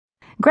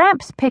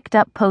Gramps picked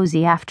up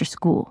Posey after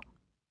school.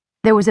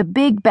 There was a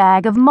big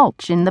bag of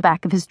mulch in the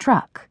back of his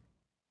truck.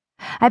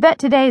 "I bet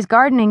today's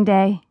gardening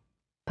day,"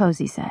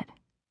 Posey said.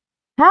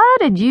 "How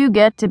did you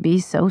get to be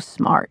so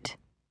smart?"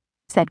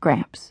 said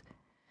Gramps.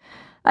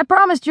 "I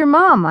promised your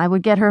mom I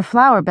would get her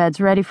flower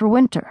beds ready for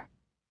winter."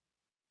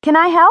 "Can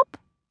I help?"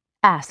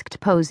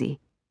 asked Posey.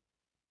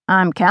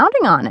 "I'm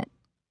counting on it,"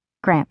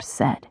 Gramps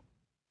said.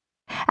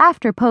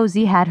 After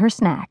Posey had her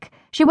snack,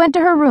 she went to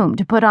her room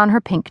to put on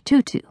her pink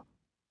tutu.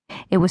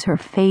 It was her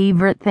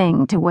favorite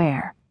thing to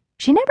wear.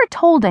 She never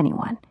told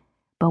anyone,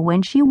 but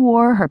when she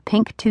wore her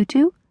pink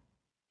tutu,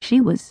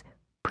 she was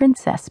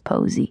Princess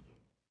Posey,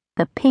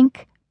 the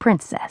Pink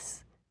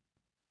Princess.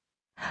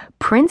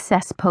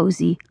 Princess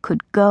Posey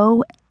could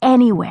go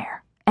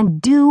anywhere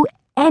and do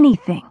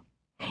anything,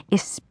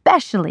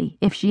 especially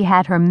if she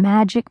had her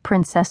magic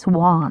princess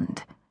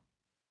wand.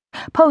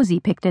 Posey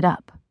picked it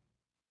up.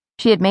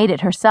 She had made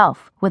it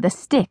herself with a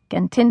stick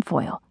and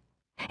tinfoil.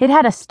 It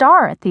had a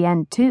star at the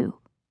end, too.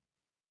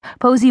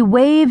 Posey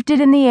waved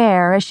it in the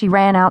air as she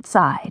ran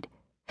outside.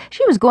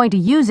 She was going to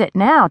use it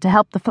now to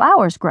help the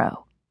flowers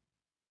grow.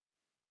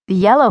 The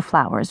yellow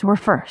flowers were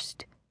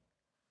first.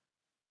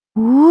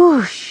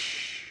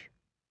 Whoosh!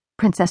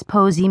 Princess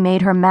Posey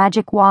made her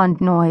magic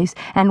wand noise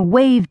and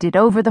waved it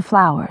over the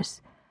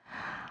flowers.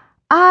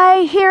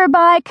 "I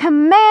hereby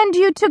command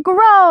you to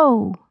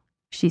grow,"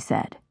 she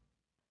said.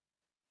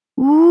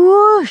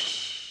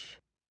 Whoosh!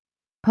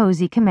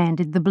 Posey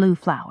commanded the blue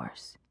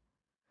flowers.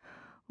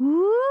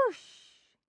 Whoosh!